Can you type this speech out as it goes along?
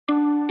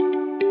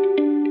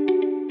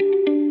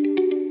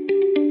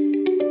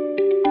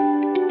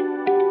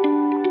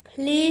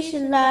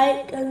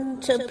like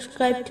and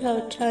subscribe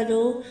to our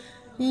channel.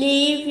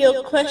 Leave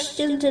your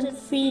questions and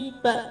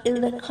feedback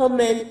in the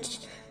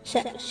comments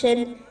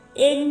section.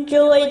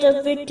 Enjoy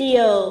the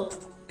video.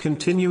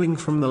 Continuing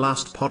from the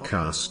last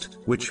podcast,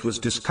 which was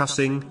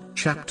discussing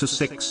chapter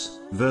 6,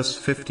 verse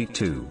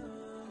 52.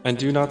 And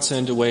do not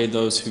send away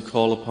those who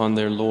call upon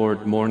their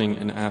Lord morning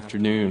and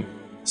afternoon,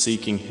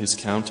 seeking his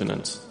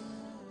countenance.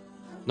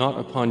 Not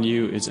upon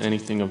you is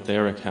anything of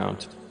their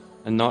account,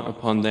 and not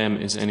upon them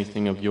is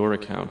anything of your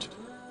account.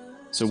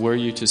 So were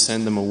you to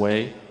send them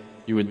away,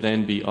 you would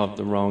then be of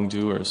the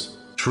wrongdoers.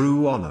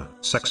 True honor,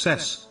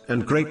 success,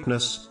 and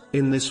greatness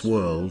in this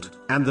world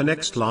and the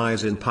next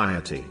lies in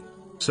piety.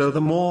 So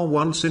the more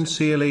one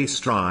sincerely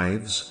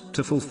strives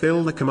to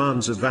fulfill the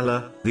commands of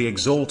Allah, the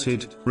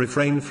Exalted,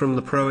 refrain from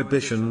the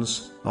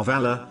prohibitions of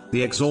Allah,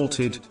 the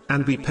Exalted,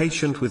 and be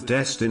patient with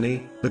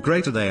destiny, the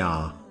greater they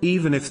are,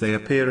 even if they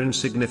appear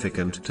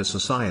insignificant to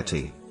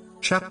society.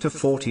 Chapter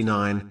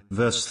 49,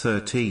 verse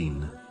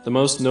 13. The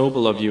most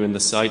noble of you in the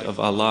sight of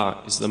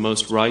Allah is the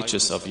most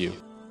righteous of you.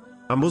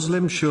 A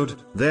Muslim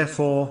should,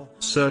 therefore,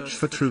 search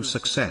for true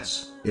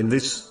success in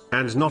this,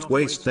 and not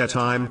waste their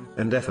time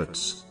and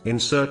efforts in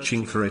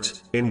searching for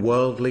it in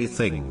worldly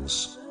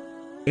things.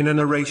 In a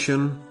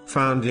narration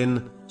found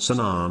in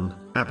Sunan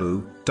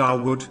Abu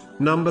Dawud,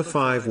 number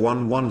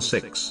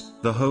 5116,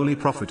 the Holy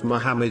Prophet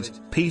Muhammad,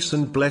 peace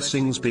and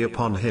blessings be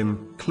upon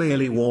him,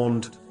 clearly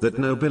warned that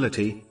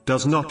nobility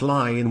does not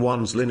lie in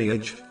one's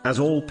lineage, as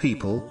all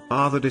people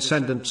are the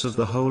descendants of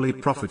the Holy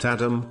Prophet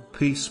Adam,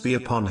 peace be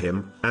upon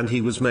him, and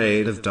he was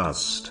made of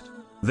dust.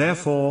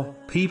 Therefore,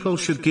 people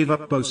should give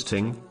up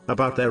boasting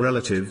about their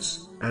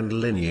relatives and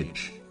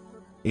lineage.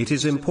 It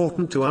is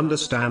important to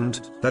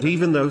understand that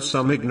even though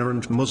some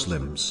ignorant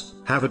Muslims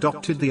have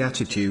adopted the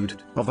attitude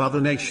of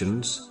other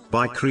nations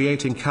by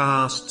creating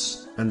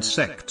castes and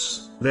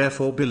sects,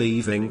 therefore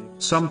believing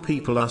some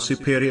people are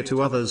superior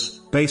to others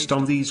based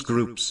on these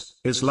groups,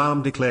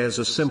 Islam declares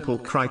a simple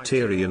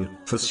criterion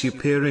for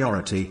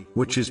superiority,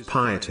 which is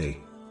piety.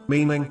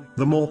 Meaning,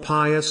 the more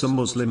pious a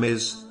Muslim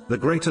is, the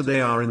greater they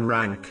are in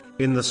rank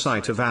in the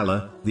sight of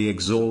Allah, the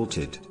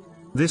Exalted.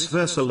 This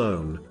verse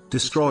alone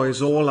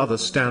destroys all other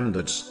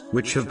standards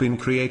which have been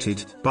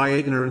created by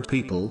ignorant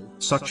people,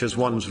 such as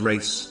one's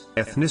race,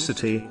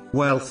 ethnicity,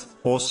 wealth,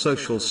 or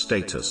social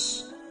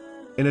status.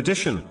 In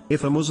addition,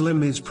 if a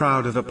Muslim is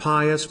proud of a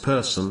pious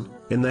person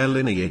in their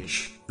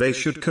lineage, they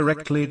should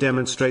correctly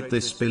demonstrate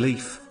this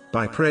belief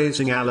by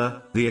praising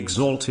Allah, the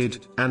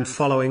Exalted, and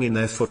following in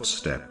their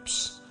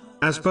footsteps.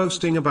 As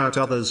boasting about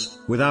others,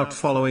 without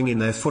following in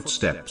their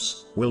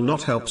footsteps, will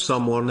not help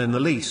someone in the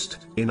least,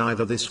 in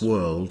either this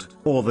world,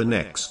 or the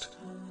next.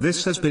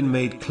 This has been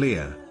made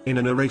clear, in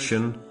a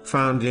narration,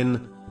 found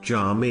in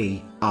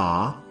Jami'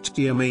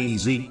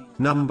 at-Tirmidhi,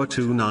 number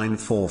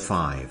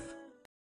 2945.